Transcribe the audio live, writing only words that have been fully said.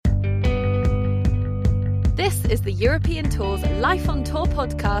This is the European Tour's Life on Tour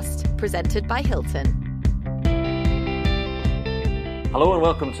podcast, presented by Hilton. Hello and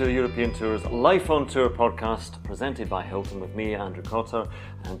welcome to European Tour's Life on Tour podcast, presented by Hilton with me, Andrew Cotter.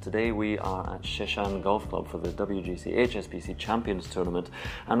 And today we are at Sheshan Golf Club for the WGC HSBC Champions Tournament.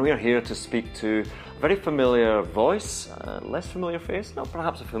 And we are here to speak to a very familiar voice, less familiar face, not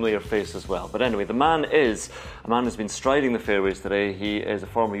perhaps a familiar face as well. But anyway, the man is a man who's been striding the fairways today. He is a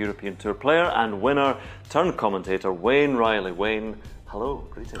former European Tour player and winner turned commentator, Wayne Riley. Wayne, hello,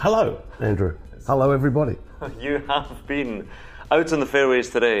 greetings. Hello, Andrew. Hello, everybody. You have been out on the fairways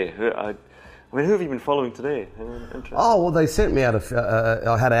today. Who have you been following today? Oh, well, they sent me out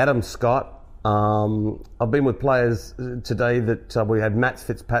I had Adam Scott. I've been with players today that we had Matt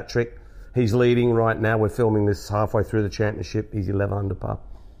Fitzpatrick. He's leading right now. We're filming this halfway through the championship. He's 11 under par.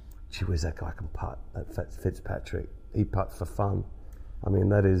 Gee whiz, that guy can putt, that Fitzpatrick. He putts for fun. I mean,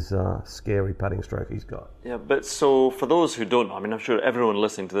 that is a scary putting stroke he's got. Yeah, but so for those who don't know, I mean, I'm sure everyone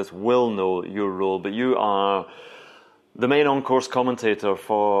listening to this will know your role, but you are the main on-course commentator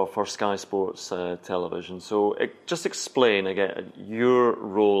for Sky Sports television. So just explain again your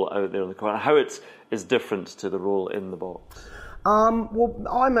role out there in the corner, how it is different to the role in the box. Well,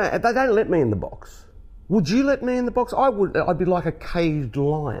 they don't let me in the box. Would you let me in the box? I'd be like a caged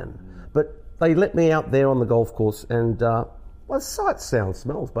lion. But they let me out there on the golf course and, sight, sound,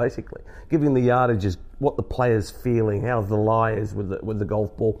 smells, basically. Giving the yardages, what the player's feeling, how the lie is with the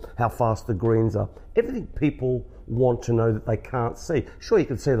golf ball, how fast the greens are. Everything people want to know that they can't see. Sure, you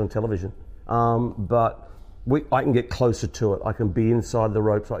can see it on television, but I can get closer to it. I can be inside the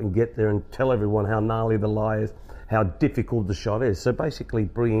ropes. I can get there and tell everyone how gnarly the lie is, how difficult the shot is. So basically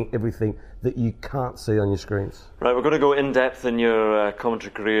bringing everything that you can't see on your screens. Right, we're going to go in depth in your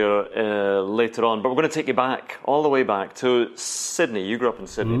commentary career later on, but we're going to take you back, all the way back to Sydney. You grew up in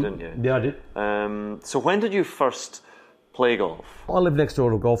Sydney, didn't you? Yeah, I did. So when did you first play golf? I lived next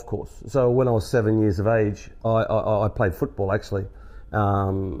door to a golf course. So when I was 7 years of age, I played football, actually.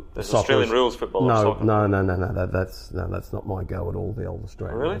 There's Australian rules football? No, that's not my go at all, the old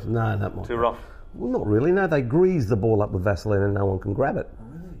Australian rules. Really? No, not my Too go. rough? Well, not really. No, they grease the ball up with Vaseline and no one can grab it. Oh,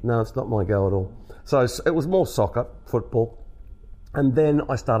 really? No, it's not my go at all. So it was more soccer, football. And then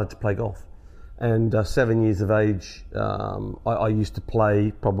I started to play golf. And 7 years of age, I used to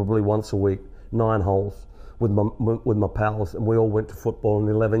play probably once a week, 9 holes with my pals, and we all went to football. And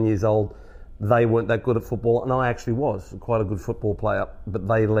 11 years old, they weren't that good at football, and I actually was quite a good football player, but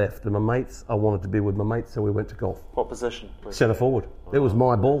they left. And my mates, I wanted to be with my mates, so we went to golf. What position? Centre forward. It was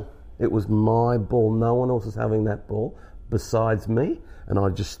my ball. It was my ball. No one else was having that ball besides me, and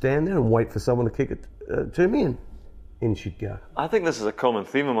I'd just stand there and wait for someone to kick it to me, and in she'd go. I think this is a common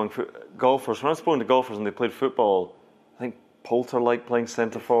theme among golfers. When I've spoken to golfers and they played football, I think Poulter liked playing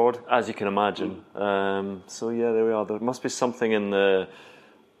centre forward, as you can imagine. So yeah, there we are. There must be something in the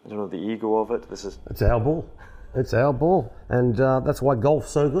ego of it. It's our ball. It's our ball, and that's why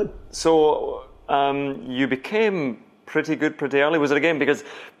golf's so good. So you became pretty good pretty early. Was it again because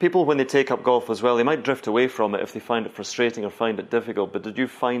people, when they take up golf as well, they might drift away from it if they find it frustrating or find it difficult, but did you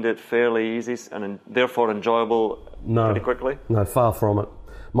find it fairly easy and therefore enjoyable pretty quickly? No, far from it.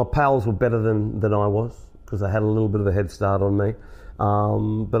 My pals were better than I was because they had a little bit of a head start on me,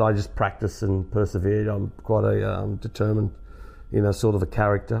 but I just practiced and persevered. I'm quite a determined, sort of a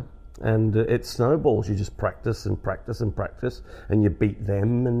character. And it snowballs. You just practice and practice and practice, and you beat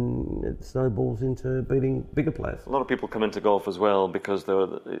them, and it snowballs into beating bigger players. A lot of people come into golf as well because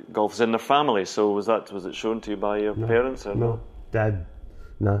golf's in their family. So was it shown to you by your parents? Or no, Dad.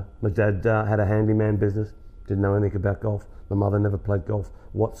 No, my dad had a handyman business. Didn't know anything about golf. My mother never played golf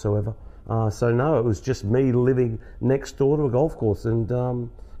whatsoever. So no, it was just me living next door to a golf course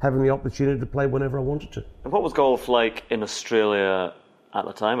and having the opportunity to play whenever I wanted to. And what was golf like in Australia at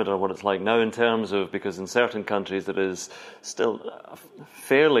the time? I don't know what it's like now in terms of, because in certain countries it is still a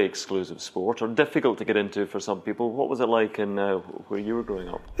fairly exclusive sport or difficult to get into for some people. What was it like in where you were growing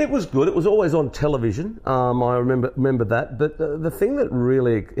up? It was good. It was always on television. I remember that. But the thing that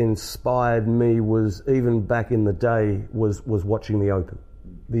really inspired me was, even back in the day, was watching the Open.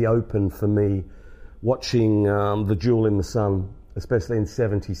 The Open for me, watching the Jewel in the Sun, especially in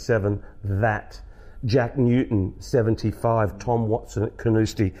 '77, that Jack Newton, 75, Tom Watson at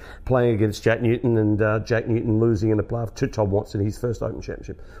Carnoustie, playing against Jack Newton, and Jack Newton losing in a playoff to Tom Watson, his first Open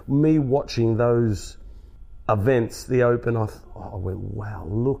Championship. Me watching those events, the Open, I went, wow,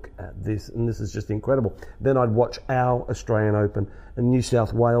 look at this, and this is just incredible. Then I'd watch our Australian Open and New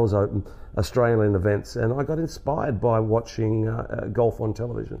South Wales Open, Australian events, and I got inspired by watching golf on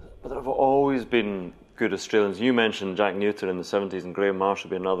television. But there have always been good Australians. You mentioned Jack Newton in the 70s, and Graham Marsh would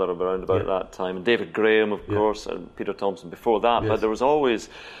be another around about that time, and David Graham, of course, and Peter Thompson before that. But there was always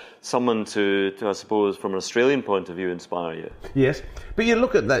someone to, I suppose, from an Australian point of view, inspire you. Yes, but you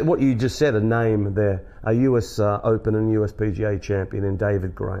look at that, what you just said, a name there, a US Open and US PGA champion in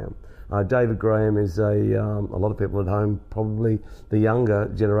David Graham. David Graham is a lot of people at home, probably the younger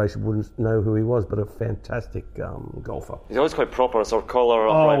generation wouldn't know who he was, but a fantastic golfer. He's always quite proper, a sort of collar.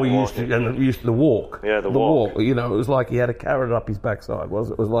 He used to walk. Yeah, the walk. You know, it was like he had a carrot up his backside. It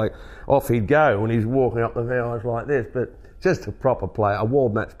was like off he'd go when he was walking up the fairways like this. But just a proper player, a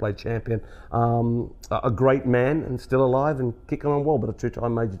world match play champion, a great man and still alive and kicking on well, but a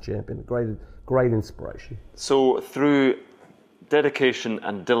two-time major champion, a great inspiration. So through dedication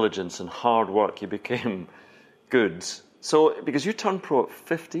and diligence and hard work, you became good. So, because you turned pro at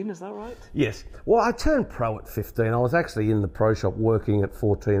 15, is that right? Yes. Well, I turned pro at 15. I was actually in the pro shop working at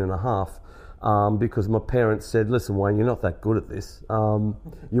 14 and a half because my parents said, listen, Wayne, you're not that good at this.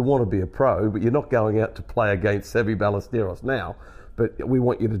 You want to be a pro, but you're not going out to play against Seve Ballesteros now. But we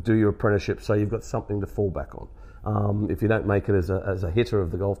want you to do your apprenticeship so you've got something to fall back on. If you don't make it as a hitter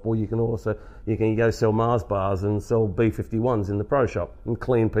of the golf ball, you can go sell Mars bars and sell B51s in the pro shop and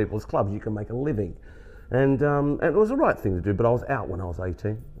clean people's clubs. You can make a living, and it was the right thing to do. But I was out when I was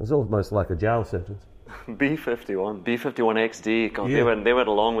 18. It was almost like a jail sentence. B51 XD. God, they went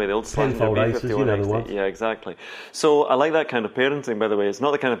a long way. The old tenfold aces, you know the ones. Yeah, exactly. So I like that kind of parenting. By the way, it's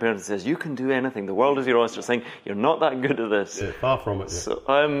not the kind of parent that says you can do anything. The world is your oyster. Saying you're not that good at this. Yeah, far from it.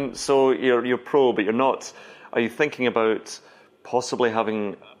 Yeah. So you're pro, but you're not. Are you thinking about possibly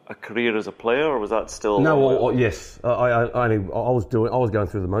having a career as a player, or was that still? No, yes. I was going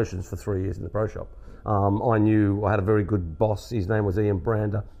through the motions for 3 years in the pro shop. I knew I had a very good boss. His name was Ian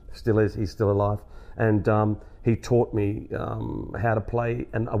Brander. Still is. He's still alive, and he taught me how to play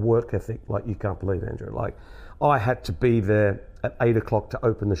and a work ethic like you can't believe, Andrew. Like I had to be there at 8 o'clock to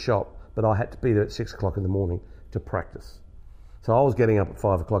open the shop, but I had to be there at 6 o'clock in the morning to practice. So I was getting up at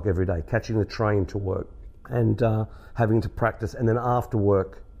 5 o'clock every day, catching the train to work, and having to practice, and then after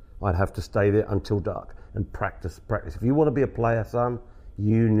work I'd have to stay there until dark and practice. If you want to be a player, son,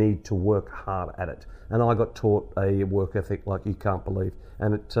 you need to work hard at it. And I got taught a work ethic like you can't believe,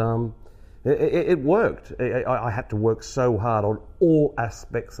 and it worked. I had to work so hard on all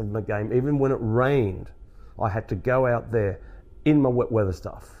aspects of my game. Even when it rained, I had to go out there in my wet weather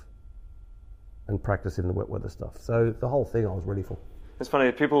stuff and practice in the wet weather stuff. So the whole thing I was ready for. It's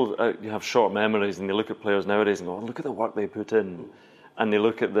funny, people you have short memories and they look at players nowadays and go, oh, look at the work they put in. And they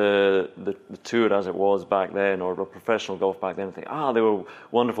look at the tour as it was back then, or professional golf back then, and think, they were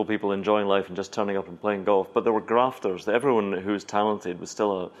wonderful people enjoying life and just turning up and playing golf. But there were grafters. Everyone who's talented was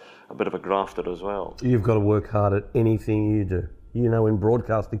still a bit of a grafter as well. You've got to work hard at anything you do. You know, in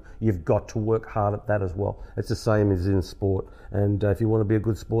broadcasting, you've got to work hard at that as well. It's the same as in sport. And if you want to be a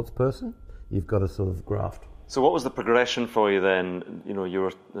good sports person, you've got to sort of graft. So what was the progression for you then? You know, you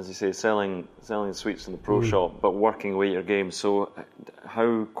were, as you say, selling sweets in the pro shop, but working away your game. So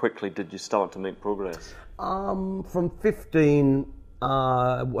how quickly did you start to make progress? From 15,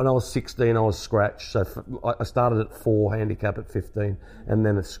 when I was 16, I was scratch. So I started at 4 handicap at 15, and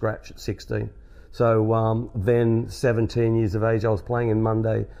then a scratch at 16. So then 17 years of age, I was playing in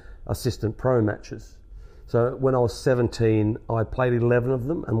Monday assistant pro matches. So when I was 17, I played 11 of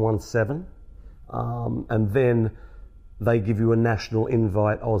them and won 7. And then they give you a national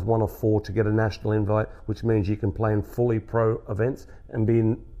invite. I was one of 4 to get a national invite, which means you can play in fully pro events and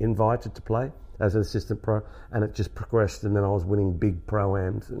be invited to play as an assistant pro. And it just progressed, and then I was winning big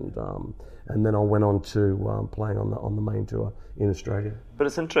pro-ams, and then I went on to playing on the main tour in Australia. But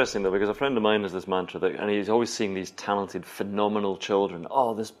it's interesting though, because a friend of mine has this mantra that, and he's always seeing these talented, phenomenal children.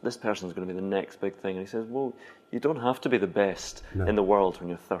 Oh, this person's going to be the next big thing. And he says, well, you don't have to be the best in the world when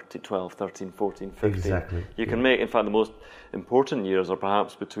you're 12, 13, 14, 15. Exactly. You can make, in fact, the most important years are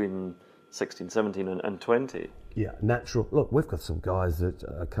perhaps between 16, 17 and 20. Yeah, natural. Look, we've got some guys that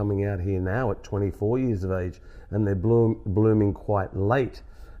are coming out here now at 24 years of age, and they're blooming quite late.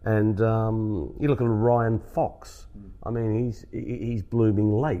 And you look at Ryan Fox. I mean, he's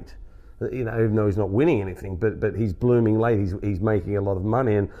blooming late. You know, even though he's not winning anything, but he's blooming late. He's making a lot of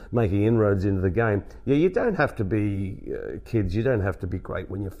money and making inroads into the game. Yeah, you don't have to be kids. You don't have to be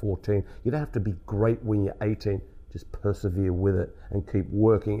great when you're 14. You don't have to be great when you're 18. Just persevere with it and keep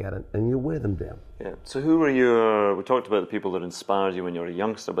working at it, and you'll wear them down. Yeah. So who were we talked about the people that inspired you when you were a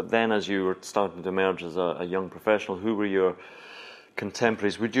youngster, but then as you were starting to emerge as a young professional, who were your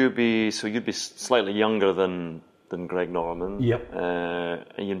contemporaries? You'd be slightly younger than than Greg Norman. Yep.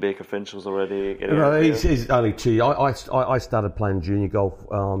 Ian Baker Finch was already getting No, out he's only 2. I started playing junior golf,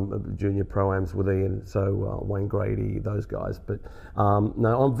 junior pro-ams with Ian, so Wayne Grady, those guys. But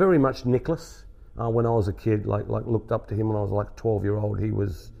no, I'm very much Nicklaus. When I was a kid, like looked up to him when I was like a 12-year-old. He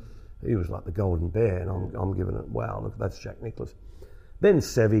was like the golden bear, and I'm giving it, wow, look, that's Jack Nicklaus. Then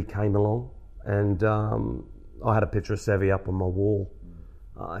Seve came along, and I had a picture of Seve up on my wall.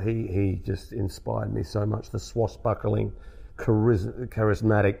 He just inspired me so much. The swashbuckling,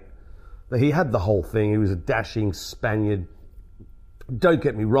 charismatic. He had the whole thing. He was a dashing Spaniard. Don't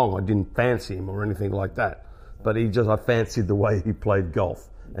get me wrong, I didn't fancy him or anything like that, but I fancied the way he played golf,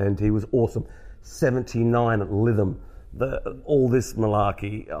 and he was awesome. 79 at Lytham. All this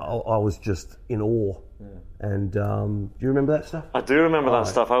malarkey, I was just in awe. Yeah. And do you remember that stuff? I do remember that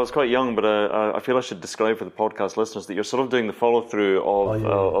stuff. I was quite young, but I feel I should describe for the podcast listeners that you're sort of doing the follow-through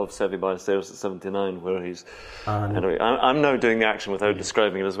of Seve Ballesteros at 79, where he's... Anyway, I'm now doing the action without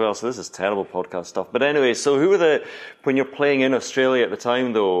describing it as well, so this is terrible podcast stuff. But anyway, so who were when you're playing in Australia at the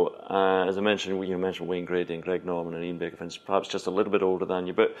time, though, as I mentioned, you mentioned Wayne Grady and Greg Norman and Ian Baker Finch, perhaps just a little bit older than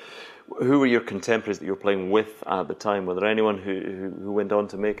you, but who were your contemporaries that you were playing with at the time? Were there anyone who went on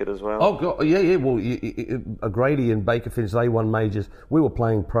to make it as well? Oh, God, yeah. Well, Grady and Baker Finch, they won majors. We were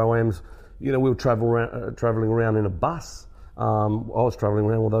playing pro-ams. We were travelling around in a bus. I was travelling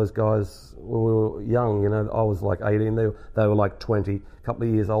around with those guys when we were young. I was like 18. They were like 20, a couple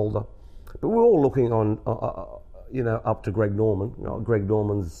of years older. But we were all looking on, up to Greg Norman. Greg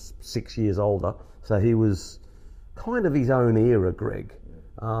Norman's 6 years older, so he was kind of his own era, Greg.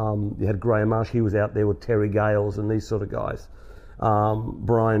 You had Graham Marsh, he was out there with Terry Gales and these sort of guys.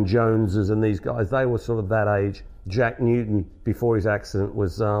 Brian Joneses and these guys, they were sort of that age. Jack Newton, before his accident,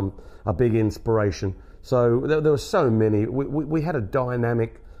 was a big inspiration. So there were so many. We had a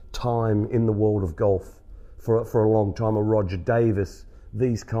dynamic time in the world of golf for a long time. Roger Davis,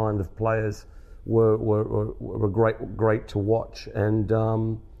 these kind of players were great to watch. And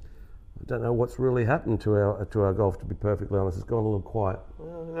I don't know what's really happened to our golf, to be perfectly honest. It's gone a little quiet.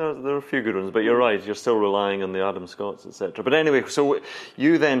 Well, there are a few good ones, but you're right. You're still relying on the Adam Scotts, etc. But anyway, so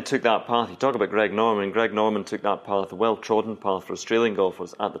you then took that path. You talk about Greg Norman. Greg Norman took that path, a well-trodden path for Australian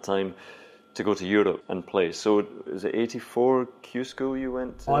golfers at the time, to go to Europe and play. So is it 84 Q School you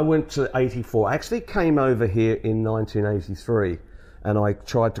went to? I went to 84. I actually came over here in 1983, and I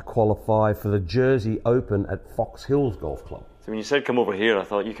tried to qualify for the Jersey Open at Fox Hills Golf Club. So when you said come over here, I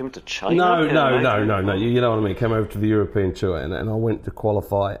thought you came to China. No. You know what I mean. Came over to the European Tour, and I went to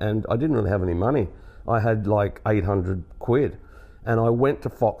qualify, and I didn't really have any money. I had like 800 quid, and I went to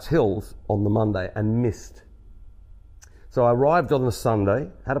Fox Hills on the Monday and missed. So I arrived on the Sunday,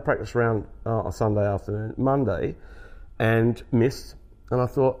 had a practice round on Sunday afternoon, Monday, and missed. And I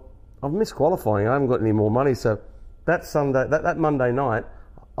thought, I've missed qualifying. I haven't got any more money. So that Sunday, that Monday night,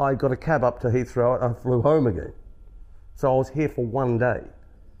 I got a cab up to Heathrow. I flew home again. So I was here for one day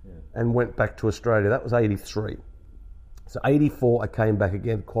and went back to Australia. That was 83. So 84, I came back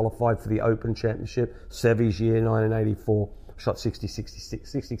again, qualified for the Open Championship, Seve's year, 1984, shot 66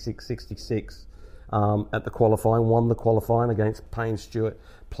 at the qualifying, won the qualifying against Payne Stewart,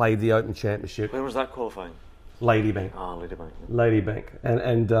 played the Open Championship. Where was that qualifying? Ladybank. Ladybank. Yeah. Ladybank.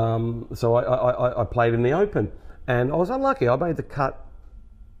 And so I played in the Open, and I was unlucky. I made the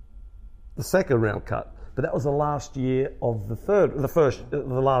second round cut. But that was the last year of the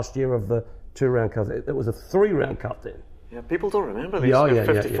last year of the 2-round cut. It was a 3-round cut then. Yeah, people don't remember these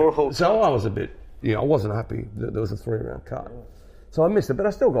 54-hole So I was a bit, I wasn't happy that there was a 3-round cut. Yeah. So I missed it, but I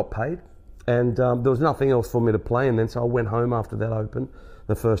still got paid. And there was nothing else for me to play in then, so I went home after that Open,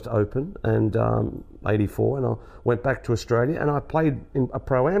 the first Open, and 84, and I went back to Australia, and I played in a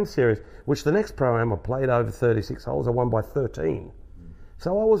Pro-Am series, which the next Pro-Am I played over 36 holes, I won by 13.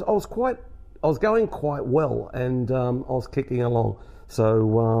 So I was going quite well, and I was kicking along.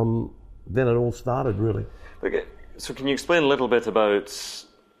 So then it all started, really. Okay. So can you explain a little bit about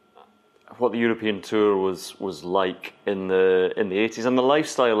what the European Tour was like in the 80s, and the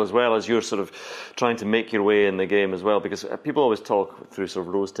lifestyle as well, as you're sort of trying to make your way in the game as well? Because people always talk through sort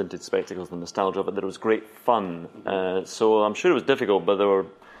of rose-tinted spectacles and nostalgia, but there was great fun. So I'm sure it was difficult, but there were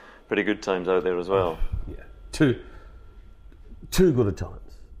pretty good times out there as well. Yeah, two good times.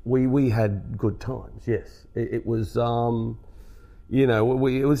 We had good times, yes. It was,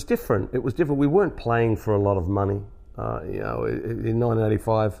 it was different. It was different. We weren't playing for a lot of money. In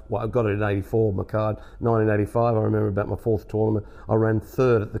 1985, I got it in 84, my card. 1985, I remember about my 4th tournament. I ran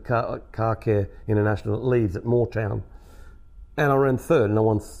 3rd at the Car Care International at Leeds at Moortown. And I ran 3rd and I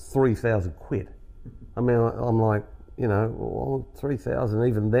won 3,000 quid. I mean, I'm like, 3,000,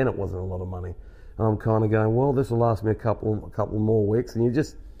 even then it wasn't a lot of money. And I'm kind of going, well, this will last me a couple more weeks. And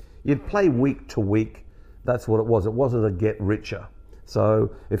you'd play week to week. That's what it was. It wasn't a get richer.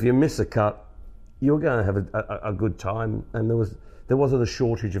 So if you miss a cut, you're going to have a good time. And there wasn't a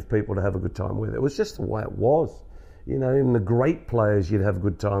shortage of people to have a good time with. It was just the way it was. You know, even the great players you'd have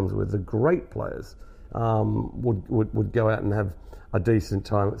good times with. The great players would go out and have a decent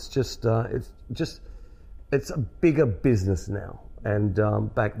time. It's a bigger business now. And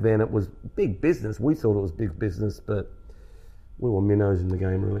back then it was big business. We thought it was big business, but we were minnows in the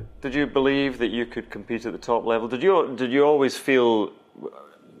game, really. Did you believe that you could compete at the top level? Did you always feel,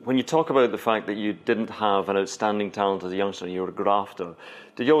 when you talk about the fact that you didn't have an outstanding talent as a youngster and you were a grafter,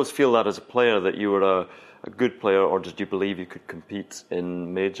 did you always feel that as a player, that you were a good player, or did you believe you could compete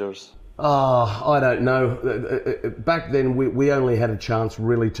in majors? I don't know. Back then we only had a chance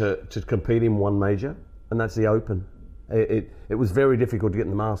really to compete in one major, and that's the Open. It was very difficult to get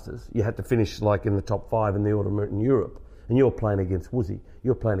in the Masters. You had to finish like in the top 5 in the tournament in Europe. And you're playing against Woosie,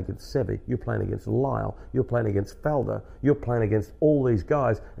 you're playing against Seve, you're playing against Lyle, you're playing against Faldo, you're playing against all these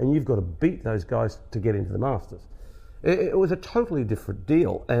guys, and you've got to beat those guys to get into the Masters. It was a totally different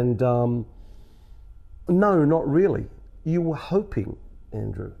deal. And no, not really. You were hoping,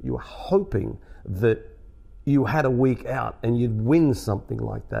 Andrew, that you had a week out and you'd win something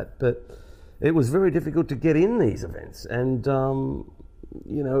like that. But it was very difficult to get in these events. And,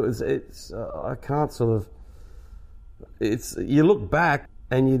 you know, I can't sort of... you look back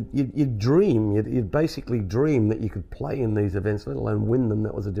and you'd dream, you'd basically dream that you could play in these events, let alone win them.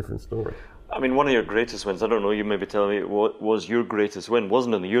 That was a different story. I mean, one of your greatest wins, I don't know, you maybe tell me what was your greatest win,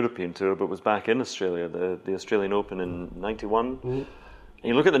 wasn't in the European Tour, but was back in Australia, the Australian Open in 91. Mm-hmm. And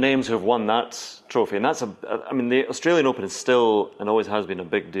you look at the names who have won that trophy, and the Australian Open is still, and always has been, a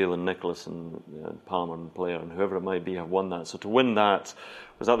big deal, and Nicklaus and Palmer and Player and whoever it might be have won that. So to win that,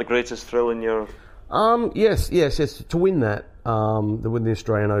 was that the greatest thrill in your... Yes. To win that, to win the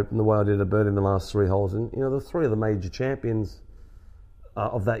Australian Open the way I did, a bird in the last 3 holes, and you know, the 3 of the major champions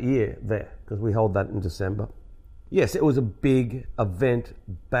of that year there, because we hold that in December. Yes, it was a big event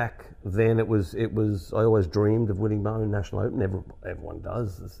back then. It was. I always dreamed of winning my own National Open. Everyone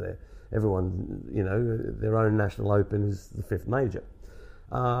does. Everyone, you know, their own National Open is the 5th major.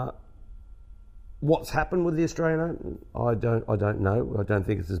 What's happened with the Australian Open? I don't know. I don't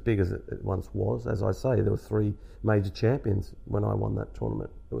think it's as big as it once was. As I say, there were 3 major champions when I won that tournament.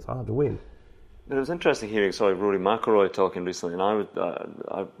 It was hard to win. It was interesting hearing Rory McIlroy talking recently, and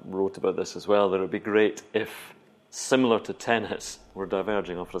I wrote about this as well, that it would be great if, similar to tennis, we're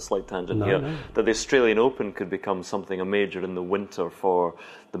diverging off a slight tangent here, that the Australian Open could become a major in the winter for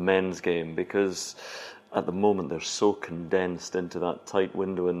the men's game, because at the moment they're so condensed into that tight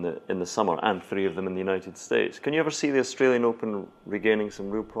window in the summer, and 3 of them in the United States. Can you ever see the Australian Open regaining some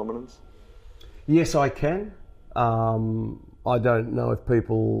real prominence? Yes, I can. I don't know if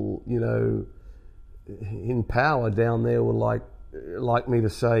people, you know, in power down there will like me to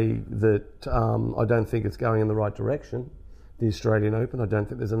say that I don't think it's going in the right direction, the Australian Open. I don't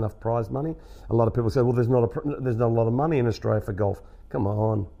think there's enough prize money. A lot of people say, well, there's not a lot of money in Australia for golf. Come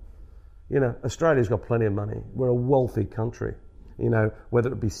on. You know, Australia's got plenty of money. We're a wealthy country. You know,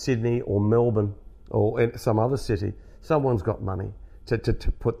 whether it be Sydney or Melbourne or some other city, someone's got money to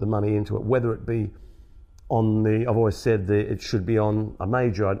put the money into it, whether it be I've always said that it should be on a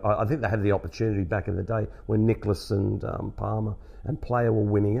major. I think they had the opportunity back in the day when Nicklaus and Palmer and Player were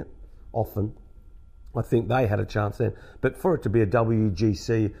winning it often. I think they had a chance then. But for it to be a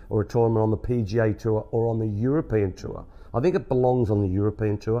WGC or a tournament on the PGA Tour or on the European Tour, I think it belongs on the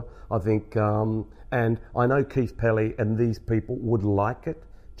European Tour. I think, and I know Keith Pelley and these people would like it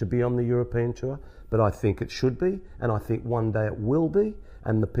to be on the European Tour, but I think it should be, and I think one day it will be.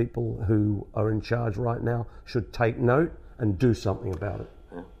 And the people who are in charge right now should take note and do something about it.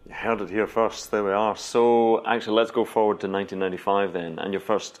 Yeah. You heard it here first. There we are. So actually, let's go forward to 1995 then, and your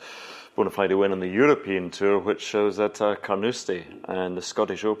first bona fide win on the European Tour, which was at Carnoustie and the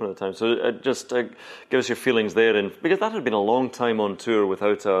Scottish Open at the time. So just give us your feelings there, because that had been a long time on tour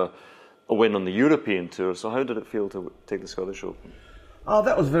without a win on the European Tour. So how did it feel to take the Scottish Open? Oh,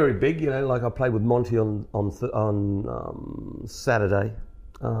 that was very big. You know, like I played with Monty on Saturday.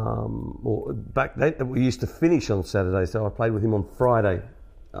 Or back then we used to finish on Saturday, so I played with him on Friday.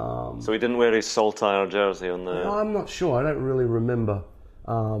 So he didn't wear his Saltire jersey on the... No, I'm not sure. I don't really remember.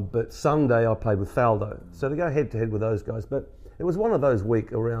 But Sunday I played with Faldo. So to go head to head with those guys. But it was one of those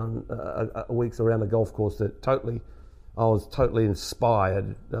weeks around the golf course that I was totally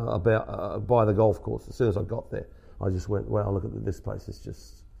inspired by the golf course. As soon as I got there, I just went, wow, look at this place. It's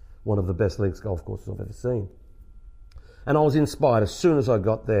just one of the best links golf courses I've ever seen. And I was inspired as soon as I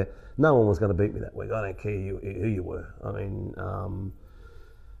got there. No one was going to beat me that week. I don't care who you were. I mean,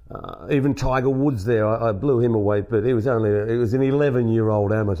 even Tiger Woods there, I blew him away, but he was an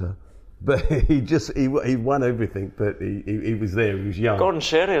 11-year-old amateur. But he won everything, but he was there, he was young. Gordon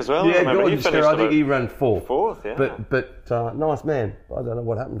Sherry as well. Yeah, Gordon Sherry, I think he ran fourth. Fourth, yeah. But nice man. I don't know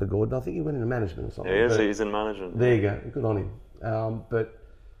what happened to Gordon. I think he went into management or something. Yeah, he's in management. There you go, good on him. But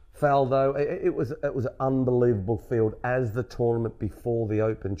Faldo, it was an unbelievable field, as the tournament before the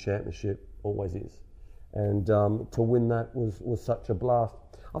Open Championship always is. And to win that was such a blast.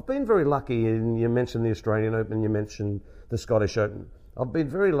 I've been very lucky, and you mentioned the Australian Open, you mentioned the Scottish Open. I've been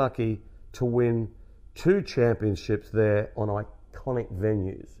very lucky to win 2 championships there on iconic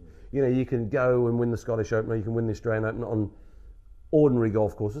venues. You know, you can go and win the Scottish Open, or you can win the Australian Open on ordinary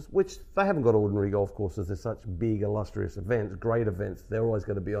golf courses, which they haven't got ordinary golf courses. They're such big, illustrious events, great events. They're always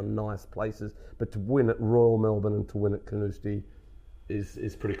going to be on nice places. But to win at Royal Melbourne and to win at Carnoustie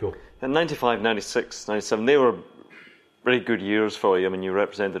is pretty cool. In 95, 96, 97, they were very good years for you. I mean, you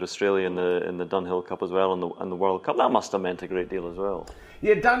represented Australia in the Dunhill Cup as well, and the World Cup. That must have meant a great deal as well.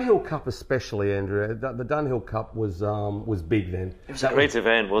 Yeah, Dunhill Cup especially, Andrew. The Dunhill Cup was big then. It was a great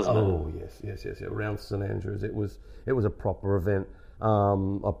event, wasn't it? Oh yes. Around St Andrews, it was a proper event.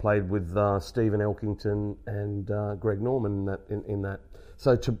 I played with Stephen Elkington and Greg Norman in that.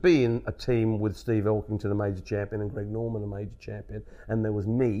 So to be in a team with Steve Elkington, a major champion, and Greg Norman, a major champion, and there was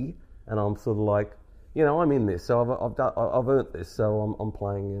me, and I'm sort of like, you know, I'm in this, so I've earned this, so I'm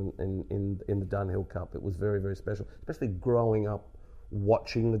playing in the Dunhill Cup. It was very, very special, especially growing up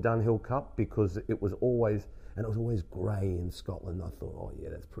watching the Dunhill Cup, because it was always grey in Scotland. I thought, oh yeah,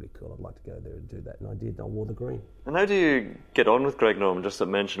 that's pretty cool. I'd like to go there and do that, and I did. I wore the green. And how do you get on with Greg Norman? Just a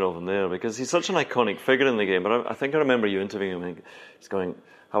mention of him there, because he's such an iconic figure in the game. But I think I remember you interviewing him, and he's going,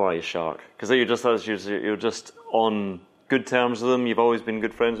 "How are you, Shark?" Because you're just on good terms with him. You've always been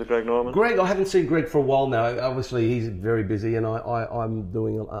good friends with Greg Norman. Greg, I haven't seen Greg for a while now. Obviously, he's very busy, and I'm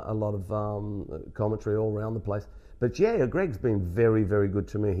doing a lot of commentary all around the place. But yeah, Greg's been very, very good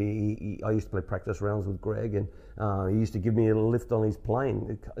to me. I used to play practice rounds with Greg, and he used to give me a lift on his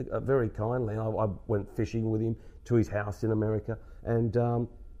plane, very kindly. I went fishing with him to his house in America, and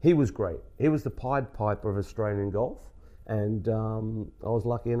he was great. He was the Pied Piper of Australian golf. And I was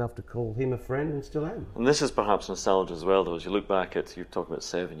lucky enough to call him a friend, and still am. And this is perhaps nostalgia as well, though, as you look back at, you're talking about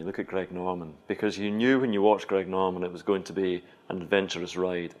 7, you look at Greg Norman, because you knew when you watched Greg Norman it was going to be an adventurous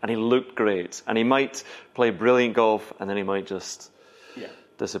ride, and he looked great, and he might play brilliant golf, and then he might just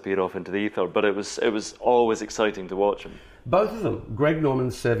disappear off into the ether, but it was always exciting to watch him. Both of them, Greg Norman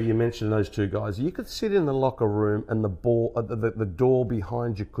and Seve, you mentioned those two guys. You could sit in the locker room, and the door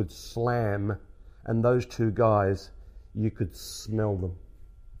behind you could slam, and those two guys, you could smell them.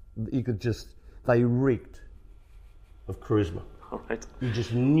 They reeked of charisma. All right. You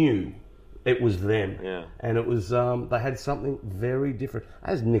just knew it was them. Yeah. And it was, they had something very different,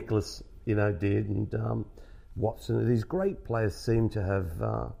 as Nicholas, did, and Watson. These great players seem to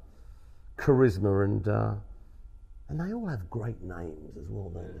have charisma, and they all have great names as well,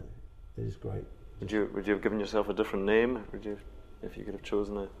 don't they? They're just great. Would you have given yourself a different name? If you could have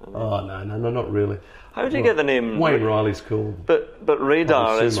chosen a name? Oh, no, not really. How did you get the name? Wayne Riley's cool. But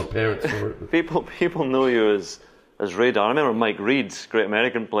Radar is... my parents for it. People know you as Radar. I remember Mike Reed, great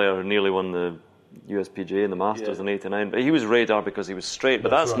American player who nearly won the USPGA and the Masters in '89. But he was Radar because he was straight. But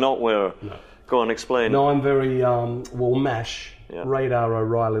that's right. Not where... No. Go on, explain. No, I'm very... MASH. Yeah. Radar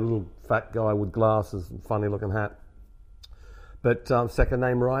O'Reilly, little fat guy with glasses and funny-looking hat. But second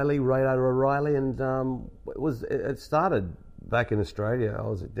name Riley, Radar O'Reilly, and it started... Back in Australia, I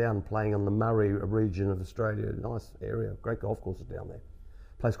was down playing on the Murray region of Australia, nice area, great golf courses down there.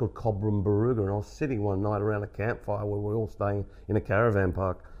 A place called Cobram Barooga, and I was sitting one night around a campfire where we were all staying in a caravan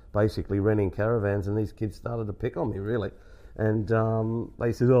park, basically renting caravans, and these kids started to pick on me, really. And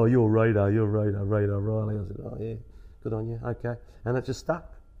they said, "Oh, you're Radar Riley." I said, "Oh yeah, good on you, okay." And it just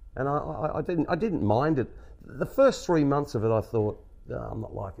stuck, and I didn't mind it. The first 3 months of it, I thought, I'm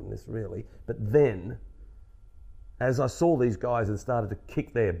not liking this really, but then, as I saw these guys and started to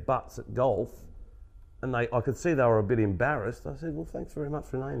kick their butts at golf, and I could see they were a bit embarrassed, I said, "Well, thanks very much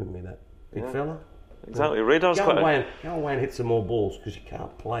for naming me that, big fella." Exactly. Radar's go away and hit some more balls, because you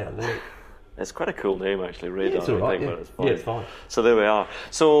can't play a lick. It's quite a cool name, actually, Radar. Yeah, it's all right. It's fine. So there we are.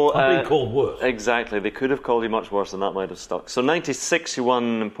 So I've been called worse. Exactly. They could have called you much worse, and that might have stuck. So 96, you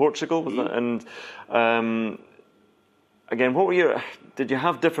won in Portugal, was that? And again, did you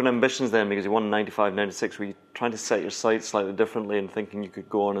have different ambitions then? Because you won 95, 96. Were you trying to set your sights slightly differently and thinking you could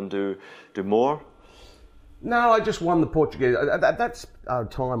go on and do more? No, I just won the Portuguese. That's a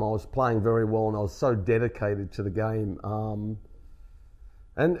time I was playing very well, and I was so dedicated to the game.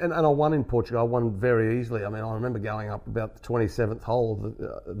 And I won in Portugal. I won very easily. I mean, I remember going up about the 27th hole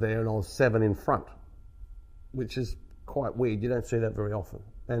there, and I was 7 in front, which is quite weird. You don't see that very often.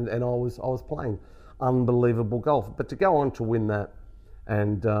 And I was playing unbelievable golf. But to go on to win that,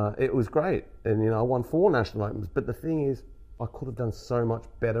 and it was great. And I won 4 National Opens. But the thing is, I could have done so much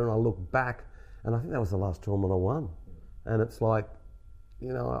better. And I look back, and I think that was the last tournament I won. And it's like, I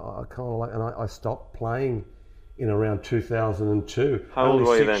kind of like, and I stopped playing in around 2002. How old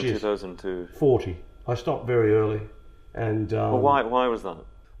were you then, 2002? 40. I stopped very early. And why was that?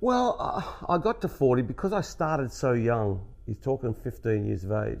 Well, I got to 40 because I started so young. He's talking 15 years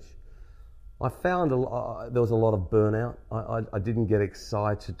of age. I found there was a lot of burnout. I didn't get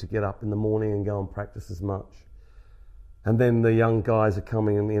excited to get up in the morning and go and practice as much. And then the young guys are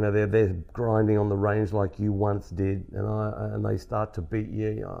coming and they're grinding on the range like you once did, and they start to beat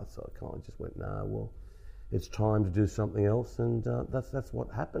you. So I kind of just went, well, it's time to do something else, and that's what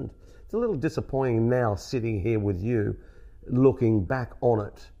happened. It's a little disappointing now sitting here with you, looking back on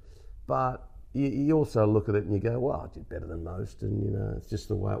it, but you also look at it and you go, well, I did better than most, and it's just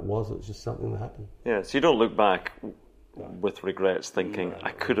the way it was. It was just something that happened. Yeah, so you don't look back with regrets thinking,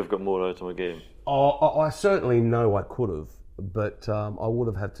 I could have got more out of my game. I certainly know I could have, but I would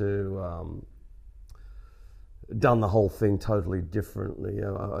have had to done the whole thing totally differently.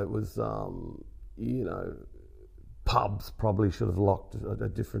 It was, pubs probably should have locked at a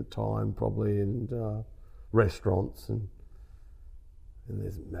different time, probably, and restaurants, and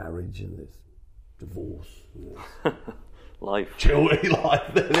there's marriage, and there's divorce, and there's life.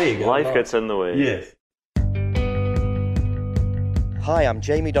 Life. There you go. Life gets in the way. Yes. Hi, I'm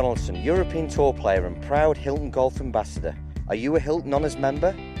Jamie Donaldson, European Tour player and proud Hilton Golf Ambassador. Are you a Hilton Honours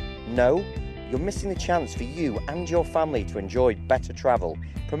member? No? You're missing the chance for you and your family to enjoy better travel,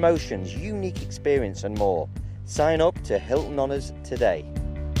 promotions, unique experience and more. Sign up to Hilton Honours today.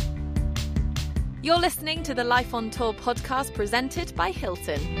 You're listening to the Life on Tour podcast presented by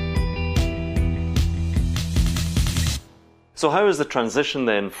Hilton. So how was the transition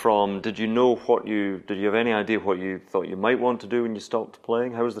then from, did you have any idea what you thought you might want to do when you stopped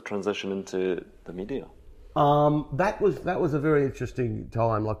playing? How was the transition into the media? That was a very interesting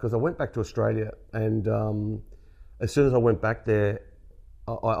time, because I went back to Australia, and as soon as I went back there,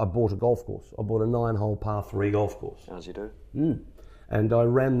 I bought a golf course. I bought a 9-hole par 3 golf course. As you do. And I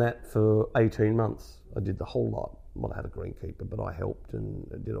ran that for 18 months. I did the whole lot. Well, I had a greenkeeper, but I helped and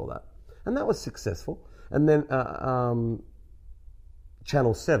did all that. And that was successful. And then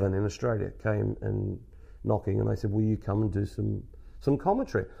Channel 7 in Australia came and knocking, and they said, will you come and do some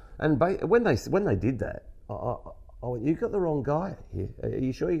commentary? And when they did that, I went, you got the wrong guy here. Are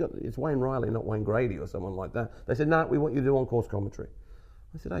you sure it's Wayne Riley, not Wayne Grady or someone like that? They said, no, we want you to do on-course commentary.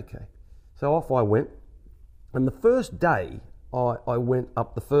 I said, okay. So off I went. And the first day, I went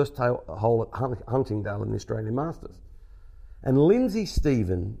up the first hole at Huntingdale in the Australian Masters. And Lindsay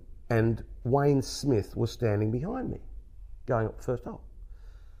Stephen and Wayne Smith were standing behind me, going up the first hole.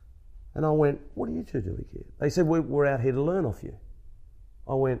 And I went, what are you two doing here? They said, we're out here to learn off you.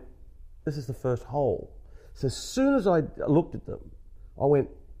 I went, this is the first hole. So as soon as I looked at them, I went,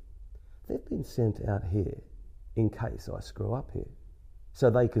 they've been sent out here in case I screw up here, so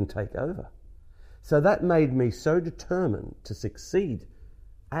they can take over. So that made me so determined to succeed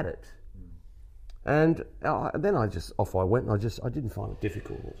at it. And then off I went, and I didn't find it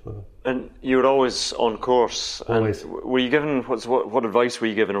difficult whatsoever. And you were always on course. Always. And were you given, what advice were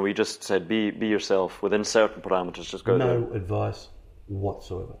you given, or were you just said, be yourself within certain parameters, just go there? No advice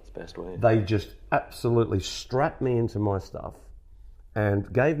whatsoever. It's the best way. They just absolutely strapped me into my stuff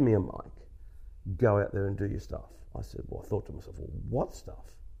and gave me a mic. Go out there and do your stuff. I said, I thought to myself, what stuff?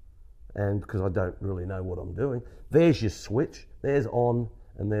 And because I don't really know what I'm doing, there's your switch, there's on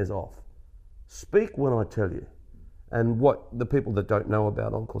and there's off. Speak when I tell you. And what the people that don't know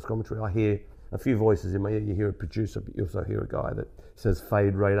about on-course commentary, I hear a few voices in my ear. You hear a producer, but you also hear a guy that says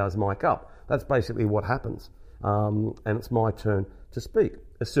fade radars mic up. That's basically what happens. And it's my turn to speak.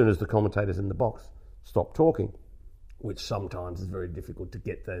 As soon as the commentators in the box stop talking, which sometimes is very difficult to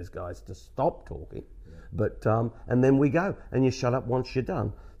get those guys to stop talking. Yeah. But and then we go, and you shut up once you're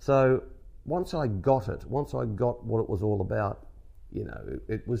done. So once I got what it was all about,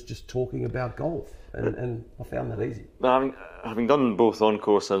 it was just talking about golf, and I found that easy. Having done both on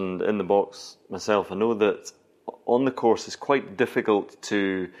course and in the box myself, I know that on the course it's quite difficult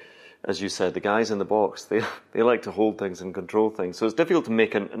to as you said, the guys in the box, they like to hold things and control things. So it's difficult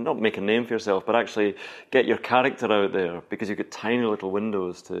to not make a name for yourself, but actually get your character out there, because you get tiny little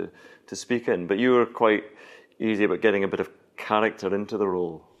windows to speak in. But you were quite easy about getting a bit of character into the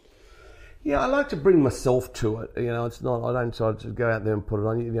role. Yeah, I like to bring myself to it. It's not. I don't try to go out there and put it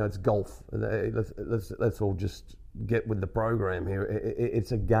on. It's golf. Let's all just get with the program here.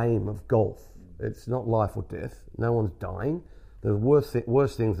 It's a game of golf. It's not life or death. No one's dying. There's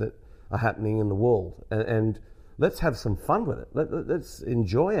worse things that are happening in the world, and let's have some fun with it. Let's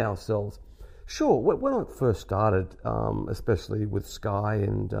enjoy ourselves. Sure, when I first started, especially with Sky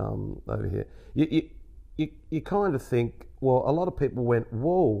and over here, you kind of think, well, a lot of people went,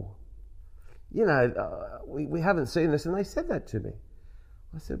 whoa, we haven't seen this, and they said that to me.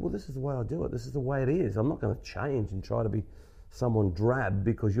 I said, well, this is the way I do it. This is the way it is. I'm not going to change and try to be someone drab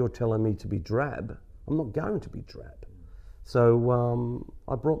because you're telling me to be drab. I'm not going to be drab. So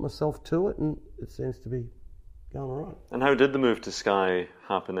I brought myself to it, and it seems to be going all right. And how did the move to Sky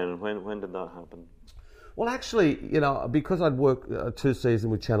happen then? When did that happen? Well, actually, because I'd worked 2 seasons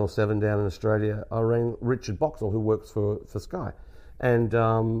with Channel 7 down in Australia, I rang Richard Boxall, who works for Sky. And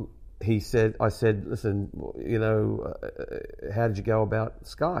I said, listen, how did you go about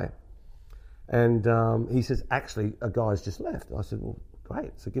Sky? And he says, actually, a guy's just left. I said, well,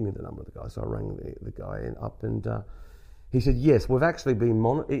 great. So give me the number of the guy. So I rang the guy up, and he said, yes, we've actually been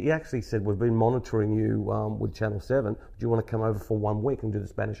he actually said, we've been monitoring you with Channel 7. Do you want to come over for 1 week and do the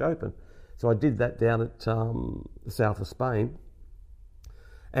Spanish Open? So I did that down at the south of Spain.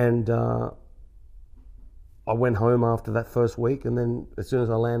 And I went home after that first week, and then as soon as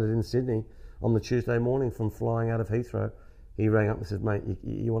I landed in Sydney on the Tuesday morning from flying out of Heathrow, he rang up and said, mate,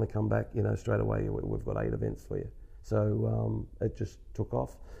 you want to come back, straight away, we've got 8 events for you. So it just took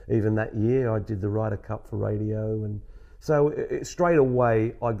off. Even that year I did the Ryder Cup for radio, and so straight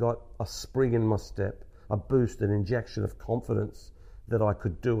away I got a spring in my step, a boost, an injection of confidence that I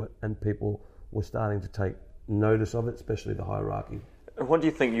could do it, and people were starting to take notice of it, especially the hierarchy. What do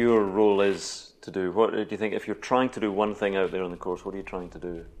you think your role is to do? What do you think, if you're trying to do one thing out there on the course, what are you trying to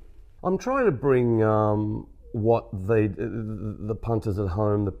do? I'm trying to bring what the punters at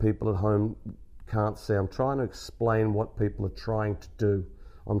home, the people at home can't see. I'm trying to explain what people are trying to do.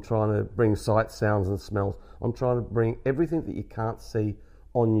 I'm trying to bring sights, sounds and smells. I'm trying to bring everything that you can't see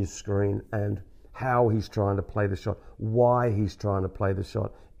on your screen, and how he's trying to play the shot, why he's trying to play the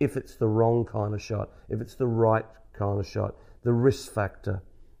shot, if it's the wrong kind of shot, if it's the right kind of shot, the risk factor,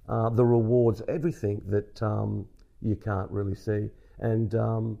 the rewards, everything that you can't really see. And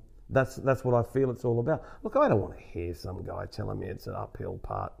that's what I feel it's all about. Look, I don't want to hear some guy telling me it's an uphill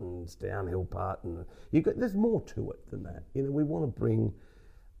part and it's downhill part, and there's more to it than that. We want to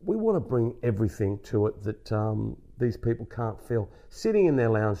bring everything to it that these people can't feel. Sitting in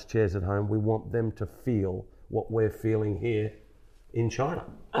their lounge chairs at home, we want them to feel what we're feeling here in China.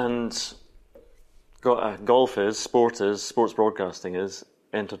 And golf is, sports broadcasting is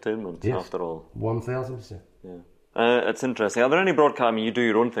entertainment, yes, after all. 1,000%. Yeah. It's interesting. Are there any you do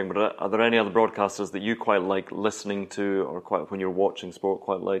your own thing, but are there any other broadcasters that you quite like listening to, or when you're watching sport,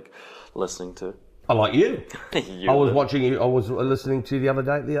 quite like listening to? I like you. I was listening to you the other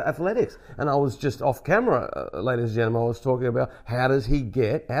day at the Athletics, and I was just off camera, ladies and gentlemen. I was talking about how does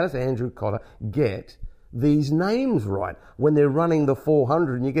Andrew Cotter get these names right when they're running the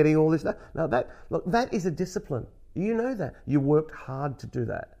 400 and you're getting all this. Now that is a discipline. You know that. You worked hard to do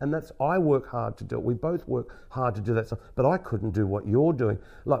that. And I work hard to do it. We both work hard to do that stuff. But I couldn't do what you're doing.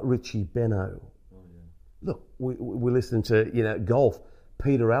 Like Richie Benaud. Oh, yeah. Look, we listen to, golf.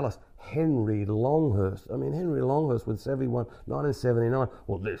 Peter Ellis. Henry Longhurst. I mean, Henry Longhurst with 1979.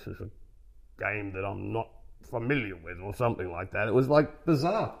 Well, this is a game that I'm not familiar with, or something like that. It was like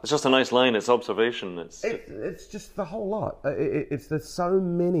bizarre. It's just a nice line. It's observation. It's just the whole lot. There's so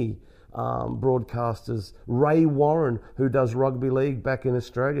many broadcasters. Ray Warren, who does rugby league back in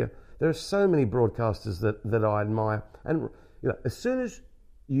Australia. There are so many broadcasters that I admire. And as soon as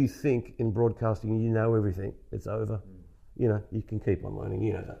you think in broadcasting you know everything, it's over. You can keep on learning.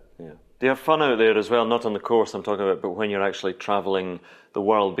 You know that. Yeah. Do you have fun out there as well? Not on the course I'm talking about, but when you're actually travelling the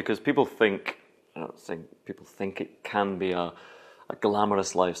world, because people think it can be a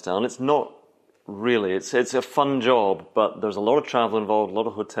glamorous lifestyle, and it's not really. It's a fun job, but there's a lot of travel involved, a lot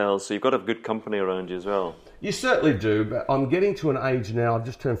of hotels, so you've got to have good company around you as well. You certainly do, but I'm getting to an age now. I've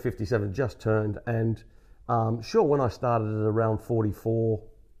just turned 57, and sure, when I started at around 44,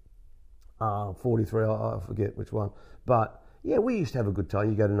 43, I forget which one, but yeah, we used to have a good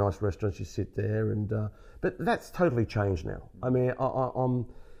time. You go to nice restaurants, you sit there, and but that's totally changed now. I mean, I'm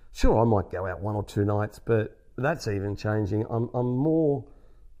sure I might go out 1 or 2 nights, but that's even changing. I'm more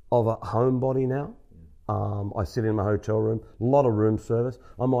of a homebody now. I sit in my hotel room, a lot of room service.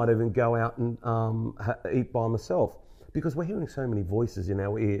 I might even go out and eat by myself because we're hearing so many voices in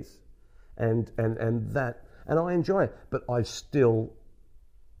our ears, and I enjoy it. But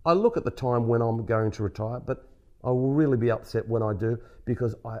I look at the time when I'm going to retire, but I will really be upset when I do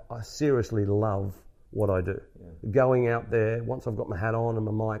because I seriously love what I do. Yeah. Going out there, once I've got my hat on and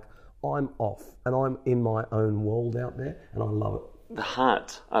my mic, I'm off and I'm in my own world out there and I love it. The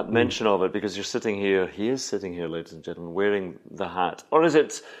hat, at mention of it, because you're sitting here, he is sitting here, ladies and gentlemen, wearing the hat. Or is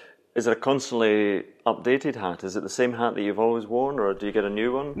it a constantly updated hat? Is it the same hat that you've always worn, or do you get a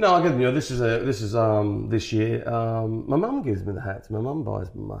new one? No, I get a new one. This is this year. My mum gives me the hats. My mum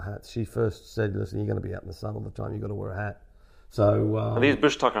buys me my hats. She first said, listen, you're going to be out in the sun all the time, you've got to wear a hat. So are these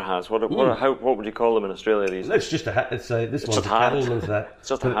bush tucker hats? What would you call them in Australia? It's just a hat. It's one's a cattleman's hat. It's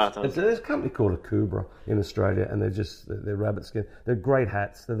just a hat. There's a company called Akubra in Australia, and they're rabbit skin. They're great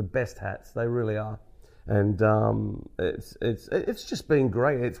hats. They're the best hats. They really are. And it's just been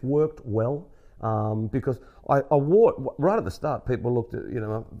great. It's worked well because I wore it right at the start. People looked at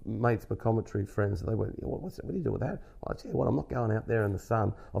my mates, my commentary friends, and they went, "What do you do with that?" Well, I tell you what, I'm not going out there in the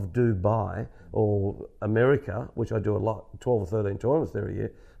sun of Dubai or America, which I do a lot, 12 or 13 tournaments there a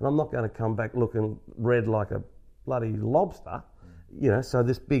year, and I'm not going to come back looking red like a bloody lobster. So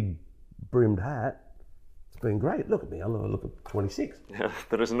this big brimmed hat. It's been great. Look at me. I look at 26. Yeah,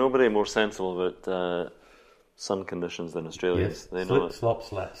 there is nobody more sensible about sun conditions than Australians. Yes. They know it. Slop,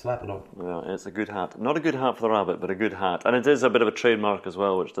 slap it on. Yeah, it's a good hat. Not a good hat for the rabbit, but a good hat. And it is a bit of a trademark as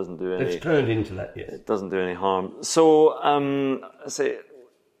well, which doesn't do any... It's turned into that, yes. It doesn't do any harm. So,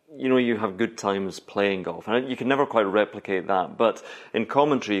 you have good times playing golf. And you can never quite replicate that. But in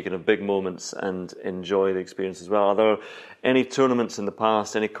commentary, you can have big moments and enjoy the experience as well. Are there any tournaments in the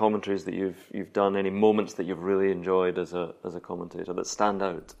past, any commentaries that you've done, any moments that you've really enjoyed as a commentator that stand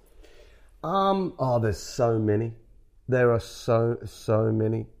out? There's so many. There are so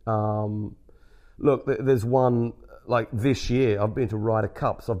many. Look, there's one, like this year, I've been to Ryder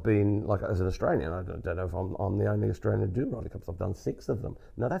Cups. I've been, like, as an Australian, I don't know if I'm the only Australian to do Ryder Cups. I've done 6 of them.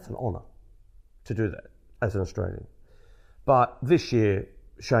 Now, that's an honour to do that as an Australian. But this year,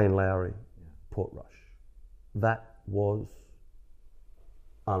 Shane Lowry, Portrush, that was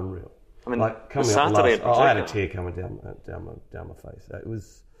unreal. I mean, like, coming Saturday up I had a tear coming down my face. It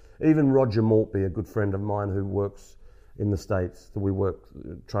was... Even Roger Maltby, a good friend of mine who works in the States, that we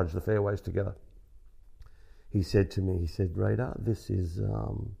trudge the fairways together, he said to me, Radar, this is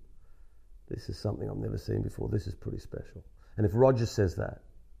something I've never seen before. This is pretty special. And if Roger says that,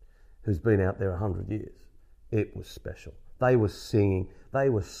 who's been out there 100 years, it was special. They were singing, they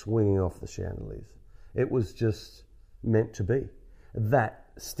were swinging off the chandeliers. It was just meant to be. That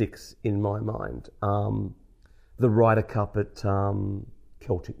sticks in my mind. The Ryder Cup at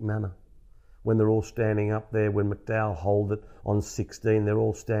Celtic Manor, when they're all standing up there, when McDowell holed it on 16, they're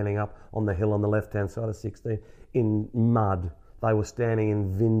all standing up on the hill on the left-hand side of 16 in mud. They were standing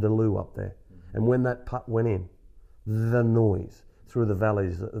in Vindaloo up there. And when that putt went in, the noise through the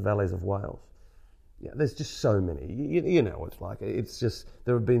valleys of Wales. Yeah, there's just so many. You know what it's like. It's just,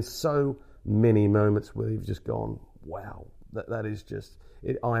 there have been so many moments where you've just gone, wow, that is just,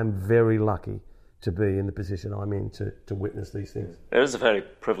 I am very lucky to be in the position I'm in to witness these things. It is a very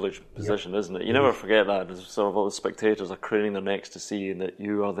privileged position, isn't it? You never forget that. As sort of all the spectators are craning their necks to see that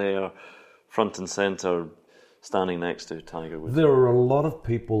you are there, front and centre, standing next to Tiger Woods. There are a lot of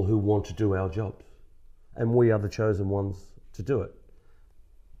people who want to do our jobs, and we are the chosen ones to do it.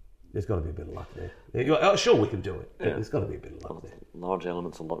 There's got to be a bit of luck there. Sure, we can do it. Yeah. There's got to be a bit of luck there. Large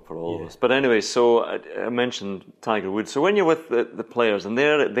elements of luck for all of us. But anyway, so I mentioned Tiger Woods. So when you're with the players and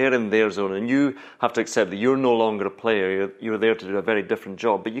they're in their zone, and you have to accept that you're no longer a player, you're there to do a very different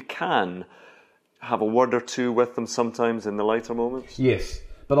job, but you can have a word or two with them sometimes in the lighter moments? Yes,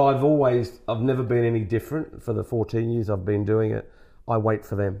 but I've never been any different for the 14 years I've been doing it. I wait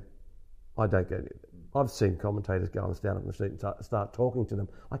for them. I don't go near them. I've seen commentators go and stand up in the seat and start talking to them.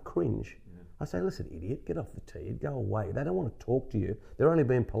 I cringe. Yeah. I say, listen, idiot, get off the tee, go away. They don't want to talk to you. They're only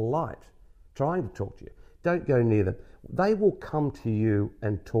being polite, trying to talk to you. Don't go near them. They will come to you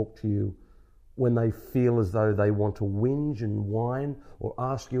and talk to you when they feel as though they want to whinge and whine or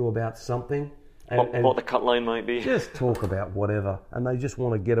ask you about something. And what the cut line might be. Just talk about whatever. And they just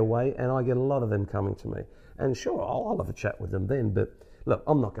want to get away. And I get a lot of them coming to me. And sure, I'll have a chat with them then, but look,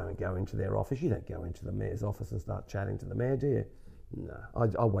 I'm not going to go into their office. You don't go into the mayor's office and start chatting to the mayor, do you? No,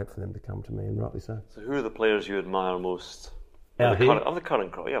 I wait for them to come to me, and rightly so. So who are the players you admire most of the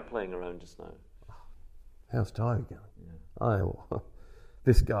current crop? Yeah, playing around just now. How's Tiger going? Yeah.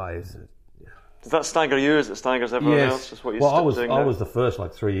 This guy is Does that stagger you? As it staggers everyone else? Just what you're doing I was the first,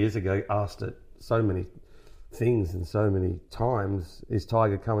 3 years ago, asked it so many things and so many times, is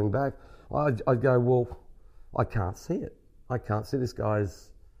Tiger coming back? I'd go, well, I can't see it. I can't see this guy's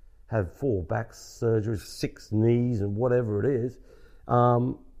had 4 back surgeries, 6 knees and whatever it is.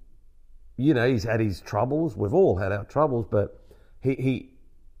 He's had his troubles. We've all had our troubles, but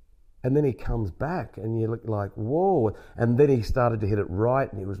and then he comes back and you look like, whoa. And then he started to hit it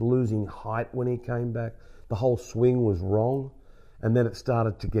right and he was losing height when he came back. The whole swing was wrong. And then it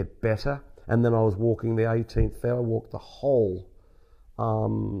started to get better. And then I was walking the 18th fairway. I walked the whole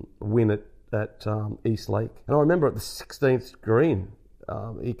win at East Lake. And I remember at the 16th green,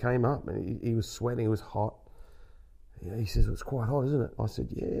 he came up and he was sweating, he was hot. He says, it's quite hot, isn't it? I said,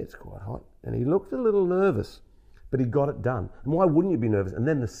 yeah, it's quite hot. And he looked a little nervous, but he got it done. And why wouldn't you be nervous? And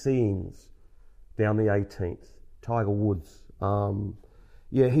then the scenes down the 18th, Tiger Woods.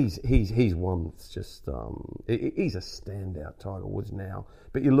 He's one that's just, he's a standout, Tiger Woods now.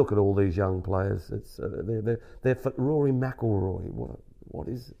 But you look at all these young players, it's they're for Rory McIlroy.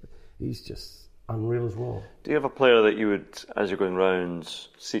 He's just unreal as well. Do you have a player that you would, as you're going round,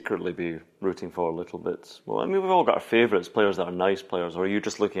 secretly be rooting for a little bit? Well, I mean, we've all got our favourites, players that are nice players, or are you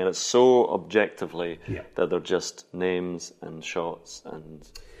just looking at it so objectively that they're just names and shots? And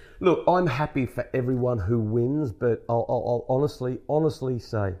look, I'm happy for everyone who wins, but I'll honestly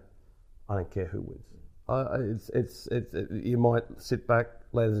say, I don't care who wins. You might sit back,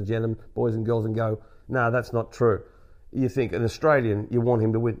 ladies and gentlemen, boys and girls, and go, no, that's not true. You think an Australian, you want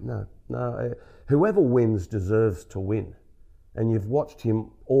him to win. No. Whoever wins deserves to win. And you've watched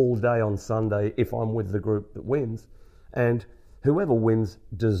him all day on Sunday, if I'm with the group that wins. And whoever wins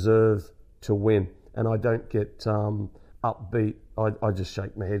deserves to win. And I don't get upbeat. I just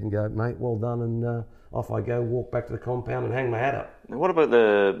shake my head and go, mate, well done. And off I go, walk back to the compound and hang my hat up. Now, what about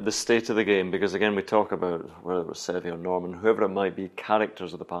the state of the game? Because again, we talk about whether it was Seve or Norman, whoever it might be,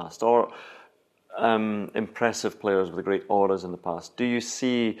 characters of the past, or impressive players with great auras in the past. Do you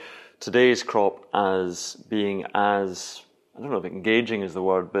see today's crop as being as, I don't know if engaging is the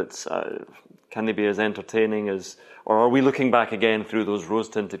word, but can they be as entertaining as, or are we looking back again through those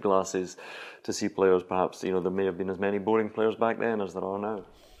rose-tinted glasses to see players perhaps, there may have been as many boring players back then as there are now?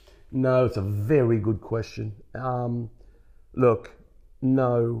 No, it's a very good question. Look,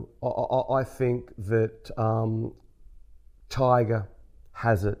 no, I think that Tiger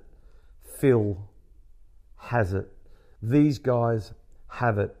has it. Phil has it. These guys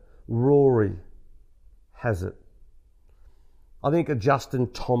have it. Rory has it. I think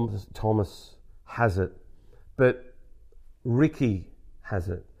Justin Thomas has it. But Ricky has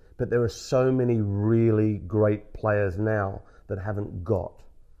it. But there are so many really great players now that haven't got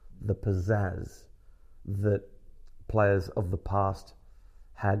the pizzazz that players of the past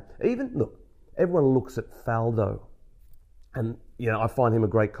had. Even, look, everyone looks at Faldo and, I find him a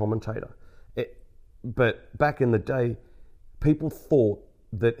great commentator. But back in the day, people thought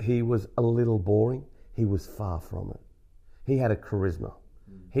that he was a little boring. He was far from it. He had a charisma.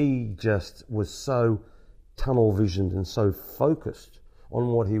 He just was so tunnel-visioned and so focused on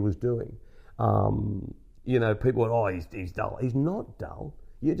what he was doing. People went, he's dull. He's not dull.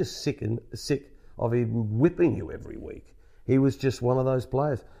 You're just sick of him whipping you every week. He was just one of those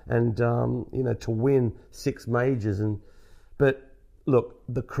players. And, to win 6 majors but look,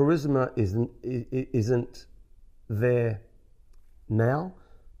 the charisma isn't there now,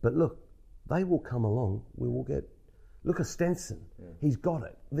 but look, they will come along. We will get. Look at Stenson. Yeah. He's got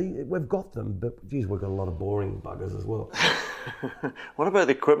it. We've got them, but geez, we've got a lot of boring buggers as well. What about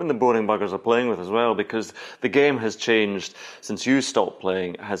the equipment the boring buggers are playing with as well? Because the game has changed since you stopped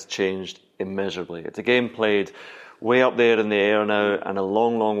playing. Has changed immeasurably. It's a game played way up there in the air now, and a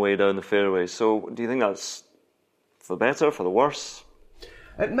long, long way down the fairway. So, do you think that's for the better, for the worse?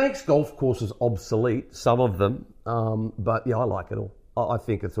 It makes golf courses obsolete, some of them, but yeah, I like it all. I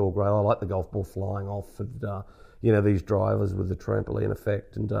think it's all great. I like the golf ball flying off and, these drivers with the trampoline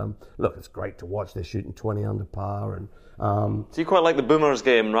effect. And look, it's great to watch. They're shooting 20 under par. And so you quite like the boomers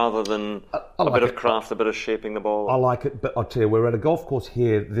game rather than a bit of craft, a bit of shaping the ball? I like it, but I'll tell you, we're at a golf course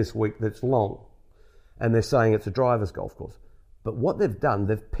here this week that's long, and they're saying it's a driver's golf course. But what they've done,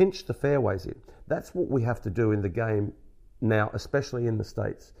 they've pinched the fairways in. That's what we have to do in the game now, especially in the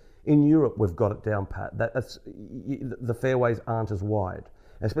States. In Europe, we've got it down pat. The fairways aren't as wide.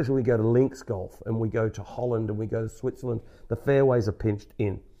 Especially when we go to links golf and we go to Holland and we go to Switzerland, the fairways are pinched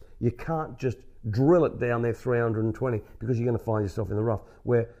in. You can't just drill it down there 320 because you're going to find yourself in the rough,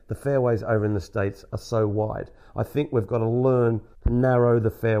 where the fairways over in the States are so wide. I think we've got to learn to narrow the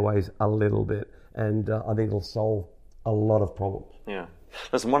fairways a little bit, and I think it'll solve a lot of problems. Yeah.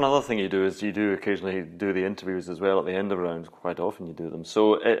 Listen, one other thing you do is you do occasionally do the interviews as well at the end of rounds. Quite often you do them.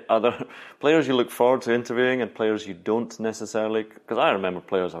 So are there players you look forward to interviewing and players you don't necessarily? Because I remember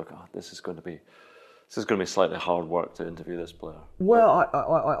players like, oh, this is going to be slightly hard work to interview this player. Well,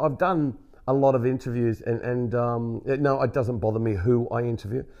 I've done a lot of interviews, and no, it doesn't bother me who I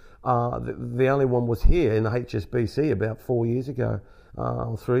interview. The only one was here in the HSBC about 4 years ago,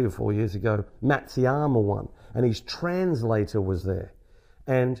 3 or 4 years ago. Matsuyama won, and his translator was there.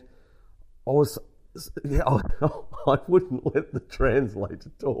 And I wouldn't let the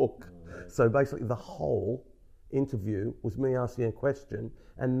translator talk. So basically the whole interview was me asking a question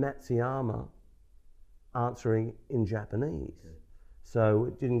and Matsuyama answering in Japanese. So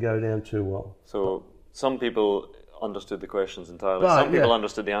it didn't go down too well. So some people understood the questions entirely. Some people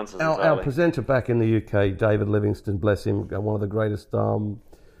understood the answers entirely. Our presenter back in the UK, David Livingston, bless him, one of the greatest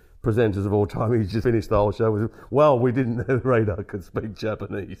presenters of all time, he just finished the whole show with, well, we didn't know the radar could speak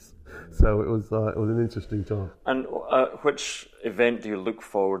Japanese. So it was an interesting time. And which event do you look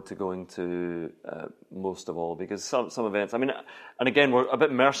forward to going to most of all? Because some events, I mean, and again, we're a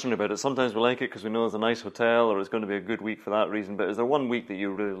bit mercenary about it. Sometimes we like it because we know there's a nice hotel or it's going to be a good week for that reason. But is there one week that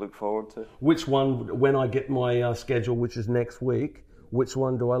you really look forward to? Which one, when I get my schedule, which is next week, which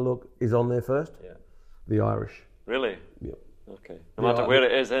one do I look, is on there first? Yeah. The Irish. Really? Yep. Okay. No matter where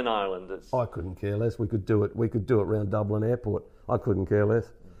it is in Ireland, it's... I couldn't care less. We could do it around Dublin Airport. I couldn't care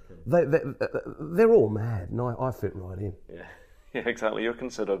less. Okay. They're all mad, and I fit right in. Yeah. Yeah, exactly. You're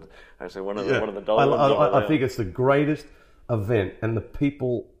considered actually one of the dull ones. I think it's the greatest event, and the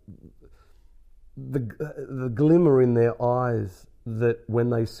people, the glimmer in their eyes that when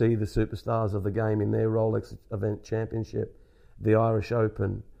they see the superstars of the game in their Rolex Event Championship, the Irish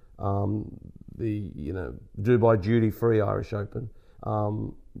Open, the Dubai Duty Free Irish Open,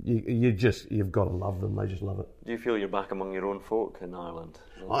 you've got to love them. They just love it. Do you feel you're back among your own folk in Ireland?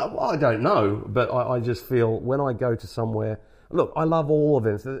 I don't know, but I just feel when I go to somewhere. Look, I love all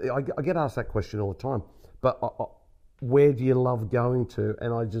events. I get asked that question all the time. But where do you love going to?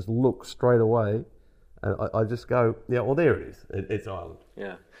 And I just look straight away, and I just go, yeah, well, there it is. It's Ireland.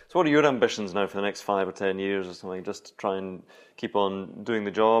 Yeah. So what are your ambitions now for the next 5 or 10 years or something? Just to try and keep on doing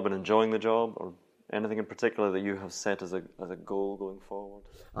the job and enjoying the job, or anything in particular that you have set as a goal going forward?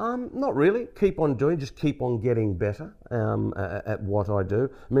 Not really. Keep on doing. Just keep on getting better at what I do.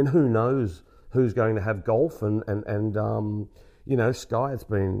 I mean, who knows who's going to have golf and Sky. It's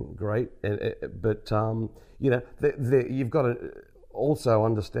been great, but you've got to also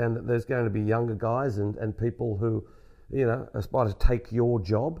understand that there's going to be younger guys and people who, aspire to take your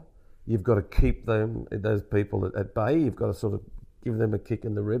job. You've got to keep those people at bay. You've got to sort of give them a kick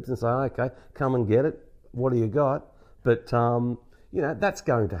in the ribs and say, okay, come and get it. What do you got? But, that's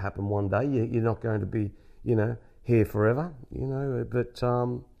going to happen one day. You're not going to be, here forever, but,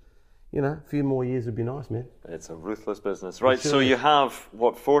 a few more years would be nice, man. It's a ruthless business. Right, so you have,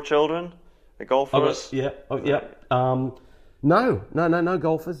 4 children? The golfers? Yeah. No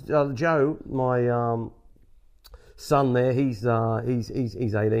golfers. Joe, my son there, he's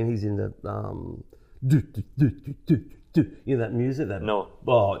 18. He's in the that music. No.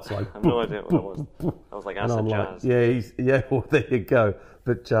 Oh, it's like. I have no idea what it was. I was like acid jazz. Well, there you go.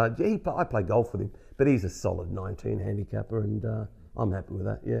 But I play golf with him. But he's a solid 19 handicapper, and I'm happy with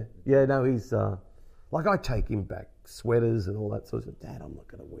that. Yeah. No, he's I take him back sweaters and all that sort of stuff. Dad, I'm not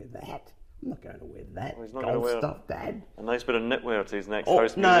going to wear that. I'm not going to wear that. Well, he's not golf wear stuff, Dad. A nice bit of knitwear to his next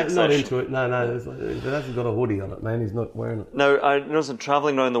house music No, session. not into it. No. It hasn't got a hoodie on it, man. He's not wearing it. Now, I notice I'm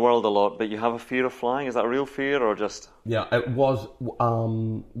travelling around the world a lot, but you have a fear of flying. Is that a real fear or just... Yeah, it was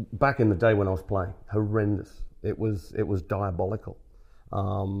back in the day when I was playing. Horrendous. It was diabolical,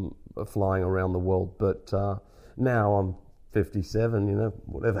 flying around the world. But now I'm 57,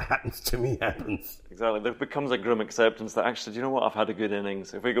 whatever happens to me happens. Exactly. There becomes a grim acceptance that actually, do you know what? I've had a good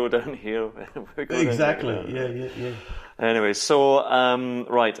innings. If we go down here, Exactly. Down here, Yeah. Anyway, so,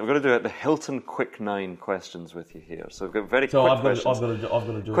 right, I'm going to do the Hilton Quick 9 questions with you here. So we've got very quick questions. I've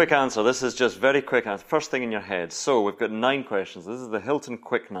got to do quick answer. This is just very quick answer. First thing in your head. So we've got 9 questions. This is the Hilton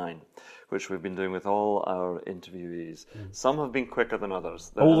Quick 9, which we've been doing with all our interviewees. Some have been quicker than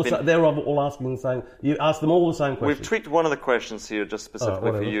others. They're all asking the same. You ask them all the same questions. We've tweaked one of the questions here just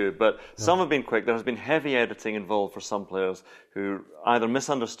specifically for you, but some have been quick. There has been heavy editing involved for some players who either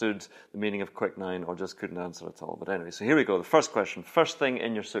misunderstood the meaning of Quick 9 or just couldn't answer at all. But anyway, so here we go. The first question. First thing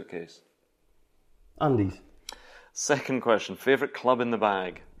in your suitcase. Undies. Second question. Favourite club in the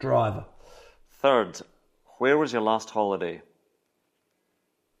bag. Driver. Third. Where was your last holiday?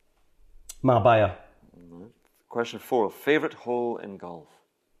 Marbella. Question 4. Favourite hole in golf?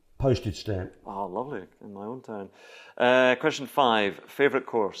 Postage stamp. Oh, lovely. In my own town. Question 5. Favourite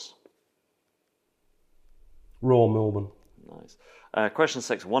course? Royal Melbourne. Nice. Question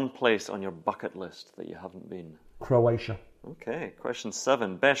 6. One place on your bucket list that you haven't been? Croatia. Okay. Question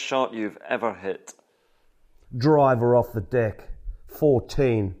 7. Best shot you've ever hit? Driver off the deck.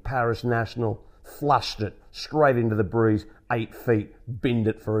 14, Paris National. Flushed it straight into the breeze. 8 feet. Binned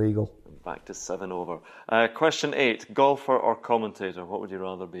it for eagle. Back to 7 over. Question 8. Golfer or commentator? What would you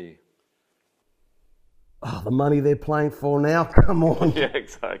rather be? Oh, the money they're playing for now? Come on. Yeah,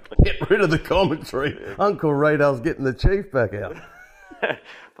 exactly. Get rid of the commentary. Uncle Radal's getting the chief back out.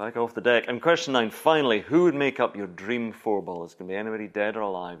 Back off the deck. And question 9. Finally, who would make up your dream 4-ball? It's going to be anybody dead or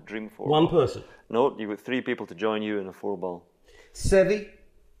alive. Dream 4-ball. One person. No, you've got 3 people to join you in a 4-ball. Seve,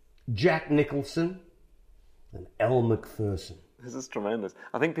 Jack Nicholson, and Elle Macpherson. This is tremendous.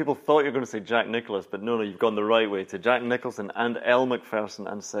 I think people thought you were going to say Jack Nicklaus, but no, you've gone the right way to Jack Nicholson and Elle Macpherson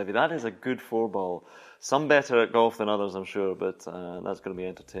and Seve. That is a good 4-ball. Some better at golf than others, I'm sure, but that's going to be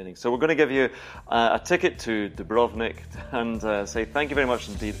entertaining. So we're going to give you a ticket to Dubrovnik and say thank you very much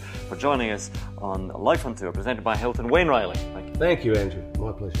indeed for joining us on Life on Tour, presented by Hilton. Wayne Riley. Thank you. Thank you, Andrew.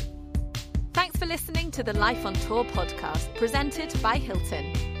 My pleasure. Thanks for listening to the Life on Tour podcast, presented by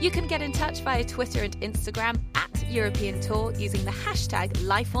Hilton. You can get in touch via Twitter and Instagram at European Tour using the hashtag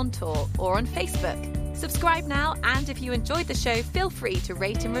LifeOnTour or on Facebook. Subscribe now, and if you enjoyed the show, feel free to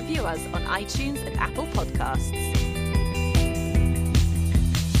rate and review us on iTunes and Apple Podcasts.